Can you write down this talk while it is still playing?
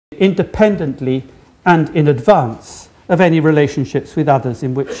independently and in advance of any relationships with others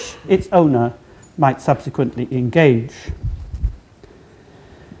in which its owner might subsequently engage.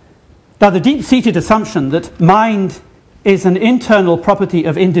 Now, the deep-seated assumption that mind is an internal property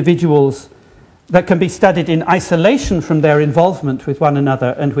of individuals that can be studied in isolation from their involvement with one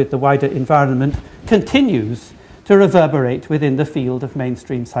another and with the wider environment continues to reverberate within the field of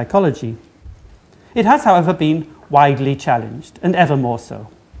mainstream psychology. It has, however, been widely challenged, and ever more so.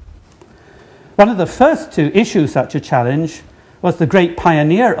 One of the first to issue such a challenge was the great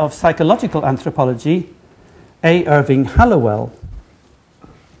pioneer of psychological anthropology, A. Irving Hallowell.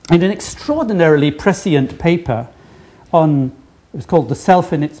 In an extraordinarily prescient paper on, it was called The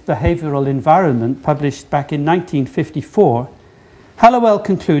Self in Its Behavioral Environment, published back in 1954, Hallowell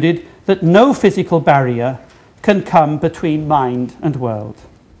concluded that no physical barrier can come between mind and world.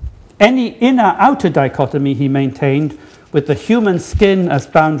 Any inner-outer dichotomy, he maintained, with the human skin as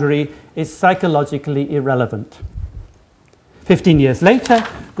boundary is psychologically irrelevant. 15 years later,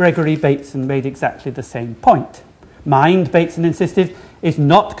 Gregory Bateson made exactly the same point. Mind, Bateson insisted, is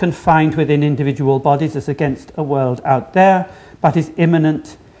not confined within individual bodies as against a world out there, but is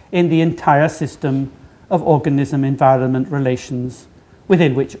immanent in the entire system of organism-environment relations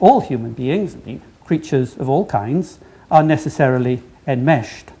within which all human beings, creatures of all kinds, are necessarily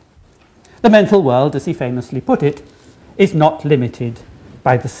enmeshed. The mental world, as he famously put it, is not limited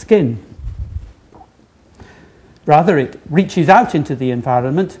by the skin. Rather, it reaches out into the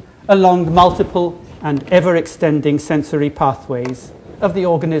environment along multiple and ever-extending sensory pathways of the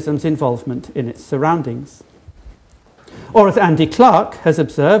organism's involvement in its surroundings. Or, as Andy Clark has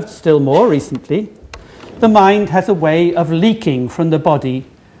observed still more recently, the mind has a way of leaking from the body,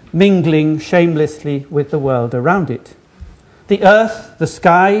 mingling shamelessly with the world around it. The earth, the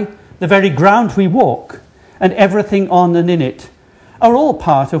sky, the very ground we walk, and everything on and in it are all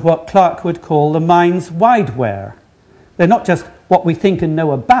part of what Clark would call the mind's wideware. They're not just what we think and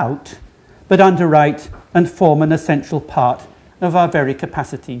know about, but underwrite and form an essential part of our very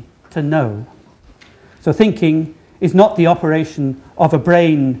capacity to know. So thinking is not the operation of a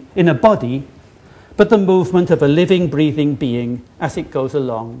brain in a body, but the movement of a living, breathing being as it goes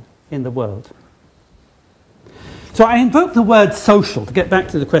along in the world. So I invoke the word social, to get back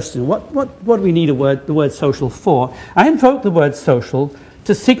to the question, what do we need the word social for? I invoke the word social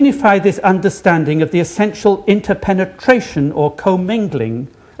to signify this understanding of the essential interpenetration or commingling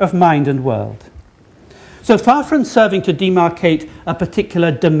of mind and world. So far from serving to demarcate a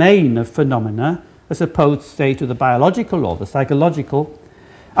particular domain of phenomena, as opposed, say, to the biological or the psychological,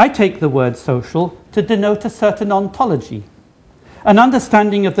 I take the word social to denote a certain ontology, an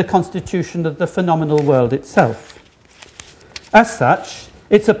understanding of the constitution of the phenomenal world itself. As such,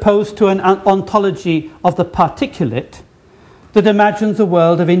 it's opposed to an ontology of the particulate that imagines a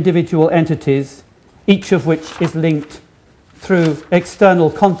world of individual entities, each of which is linked through external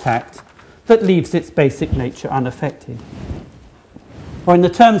contact that leaves its basic nature unaffected. Or in the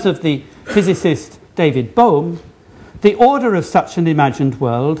terms of the physicist David Bohm, the order of such an imagined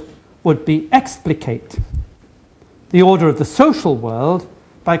world would be explicate. The order of the social world,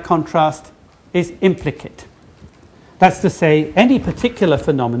 by contrast, is implicate. That's to say, any particular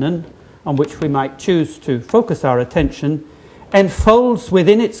phenomenon on which we might choose to focus our attention enfolds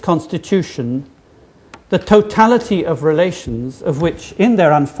within its constitution the totality of relations of which, in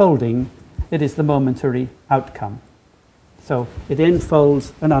their unfolding, it is the momentary outcome. So it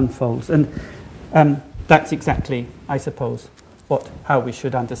enfolds and unfolds. And that's exactly, I suppose, how we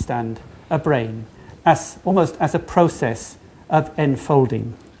should understand a brain, as almost as a process of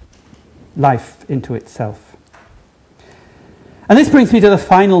enfolding life into itself. And this brings me to the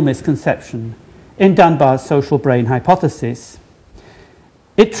final misconception in Dunbar's social brain hypothesis.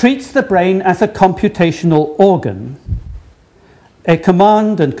 It treats the brain as a computational organ, a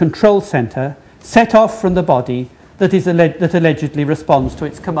command and control center set off from the body that allegedly responds to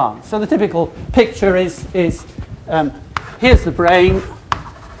its commands. So the typical picture is here's the brain,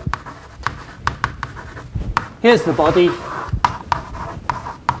 here's the body,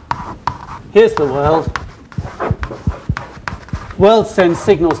 here's the world. World sends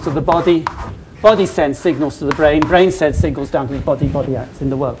signals to the body, body sends signals to the brain sends signals down to the body, body acts in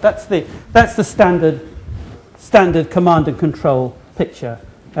the world. That's the standard command and control picture.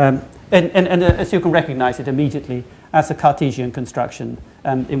 And as you can recognize it immediately as a Cartesian construction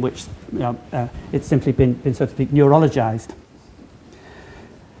in which it's simply been, so to speak, neurologized.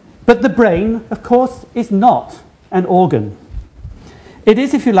 But the brain, of course, is not an organ. It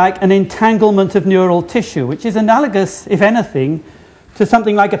is, if you like, an entanglement of neural tissue, which is analogous, if anything, to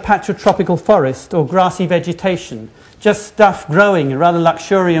something like a patch of tropical forest or grassy vegetation, just stuff growing in a rather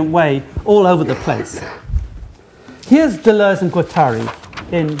luxuriant way all over the place. Here's Deleuze and Guattari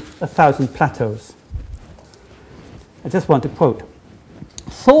in A Thousand Plateaus. I just want to quote.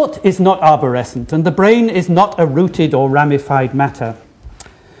 Thought is not arborescent, and the brain is not a rooted or ramified matter.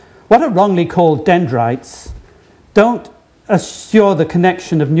 What are wrongly called dendrites don't assure the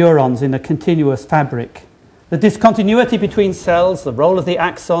connection of neurons in a continuous fabric. The discontinuity between cells, the role of the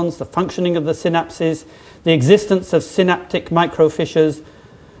axons, the functioning of the synapses, the existence of synaptic microfissures,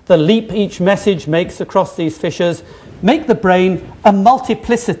 the leap each message makes across these fissures, make the brain a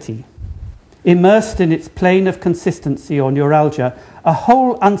multiplicity, immersed in its plane of consistency or neuralgia, a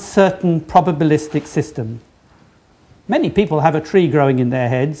whole uncertain probabilistic system. Many people have a tree growing in their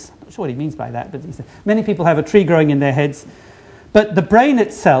heads. I'm not sure what he means by that, but many people have a tree growing in their heads, but the brain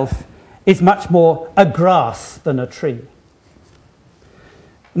itself is much more a grass than a tree.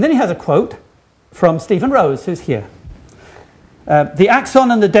 And then he has a quote from Stephen Rose, who's here. The axon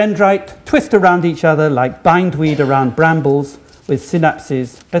and the dendrite twist around each other like bindweed around brambles, with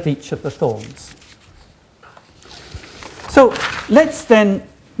synapses at each of the thorns. So let's then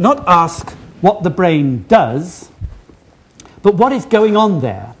not ask what the brain does, but what is going on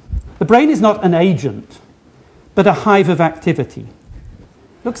there. The brain is not an agent, but a hive of activity.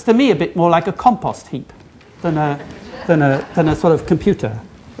 Looks to me a bit more like a compost heap than a sort of computer,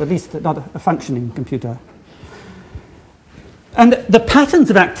 or at least not a functioning computer. And the patterns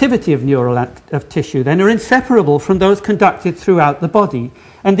of activity of neural tissue then are inseparable from those conducted throughout the body.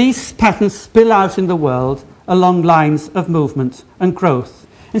 And these patterns spill out in the world along lines of movement and growth.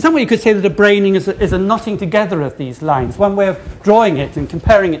 In some way you could say that a braining is a knotting together of these lines. One way of drawing it and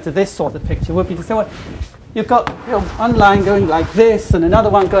comparing it to this sort of picture would be to say, well, you've got one line going like this, and another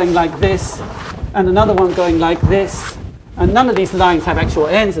one going like this, and another one going like this, and none of these lines have actual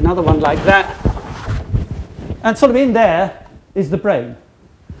ends, another one like that. And sort of in there is the brain.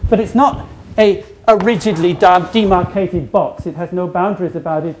 But it's not a rigidly demarcated box. It has no boundaries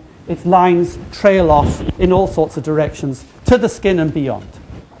about it. Its lines trail off in all sorts of directions to the skin and beyond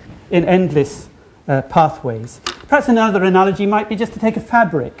in endless pathways. Perhaps another analogy might be just to take a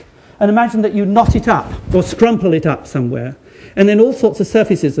fabric and imagine that you knot it up or scrumple it up somewhere, and then all sorts of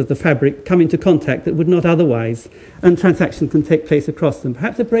surfaces of the fabric come into contact that would not otherwise, and transaction can take place across them.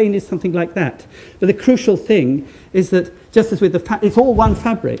 Perhaps the brain is something like that. But the crucial thing is that just as with it's all one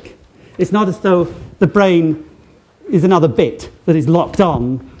fabric. It's not as though the brain is another bit that is locked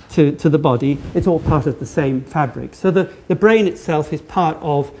on to the body. It's all part of the same fabric. So the brain itself is part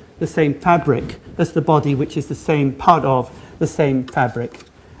of the same fabric as the body, which is the same part of the same fabric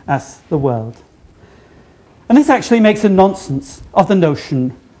as the world. And this actually makes a nonsense of the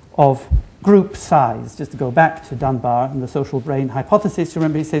notion of group size. Just to go back to Dunbar and the social brain hypothesis,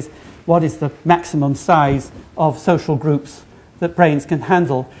 remember he says, what is the maximum size of social groups that brains can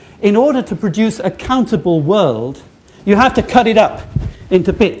handle? In order to produce a countable world, you have to cut it up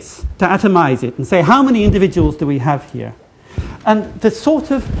into bits, to atomize it, and say, how many individuals do we have here? And the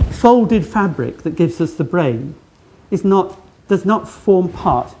sort of folded fabric that gives us the brain does not form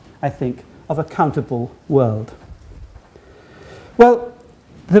part, I think, of a countable world. Well,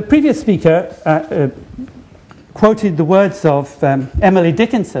 the previous speaker quoted the words of Emily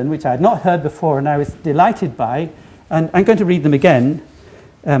Dickinson, which I had not heard before and I was delighted by, and I'm going to read them again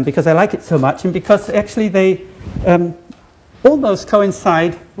because I like it so much, and because actually they almost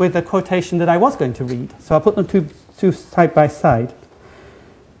coincide with the quotation that I was going to read. So I'll put them two side by side.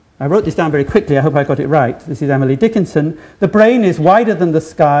 I wrote this down very quickly. I hope I got it right. This is Emily Dickinson. The brain is wider than the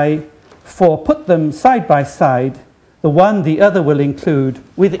sky, for put them side by side, the one the other will include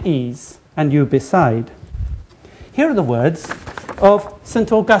with ease, and you beside. Here are the words of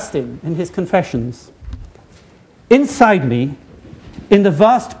St. Augustine in his Confessions. Inside me, in the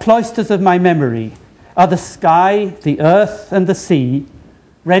vast cloisters of my memory, are the sky, the earth, and the sea,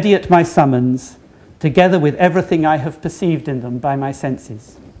 ready at my summons, together with everything I have perceived in them by my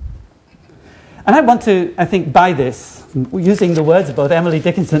senses. And I want to, I think, by this, using the words of both Emily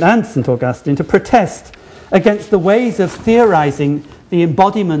Dickinson and St. Augustine, to protest against the ways of theorizing the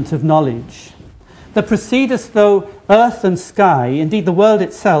embodiment of knowledge that proceed as though earth and sky, indeed the world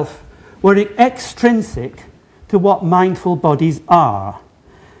itself, were extrinsic to what mindful bodies are.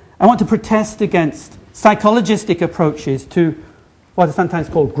 I want to protest against psychologistic approaches to what is sometimes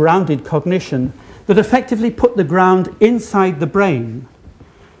called grounded cognition that effectively put the ground inside the brain,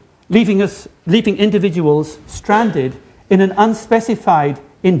 leaving individuals stranded in an unspecified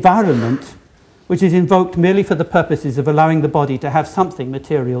environment which is invoked merely for the purposes of allowing the body to have something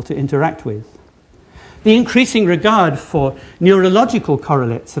material to interact with. The increasing regard for neurological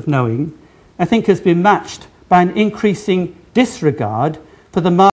correlates of knowing, I think, has been matched by an increasing disregard for the